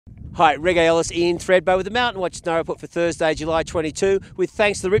Hi, Reggae Ellis in Thredbo with the Mountain Watch Snow Report for Thursday, July 22, with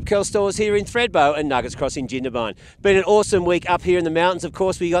thanks to the Rip Curl stores here in Thredbo and Nuggets Cross in Jindabyne. Been an awesome week up here in the mountains. Of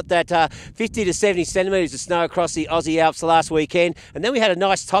course, we got that 50 to 70 centimetres of snow across the Aussie Alps last weekend, and then we had a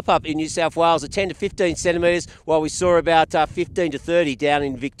nice top-up in New South Wales of 10 to 15 centimetres, while we saw about 15 to 30 down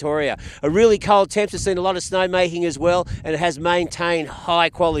in Victoria. A really cold temps have seen a lot of snow making as well, and it has maintained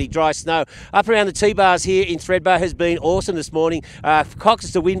high-quality dry snow. Up around the T-bars here in Thredbo has been awesome this morning.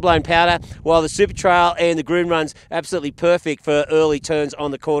 Cox to wind-blown powder, while the Super Trail and the Groom Run's absolutely perfect for early turns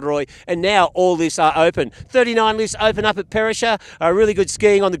on the corduroy. And now all lifts are open. 39 lifts open up at Perisher. Really good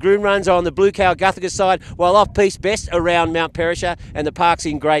skiing on the Groom Runs on the Blue Cow Guthaga side, while off-piste best around Mount Perisher, and the park's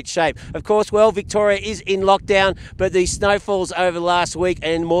in great shape. Of course, well, Victoria is in lockdown, but the snowfalls over the last week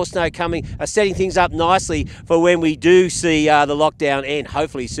and more snow coming are setting things up nicely for when we do see the lockdown end,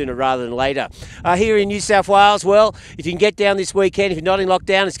 hopefully sooner rather than later. Here in New South Wales, well, if you can get down this weekend, if you're not in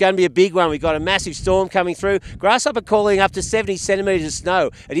lockdown, it's going to be a big one. We've got a massive storm coming through. Grasshopper calling up to 70 centimetres of snow.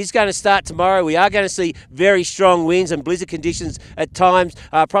 It is going to start tomorrow. We are going to see very strong winds and blizzard conditions at times,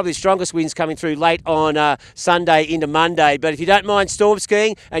 probably the strongest winds coming through late on Sunday into Monday. But if you don't mind storm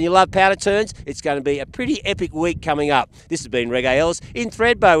skiing and you love powder turns, it's going to be a pretty epic week coming up. This has been Reggae Ellis in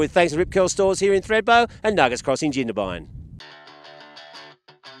Thredbo with thanks to Rip Curl stores here in Thredbo and Nuggets Cross in Jindabyne.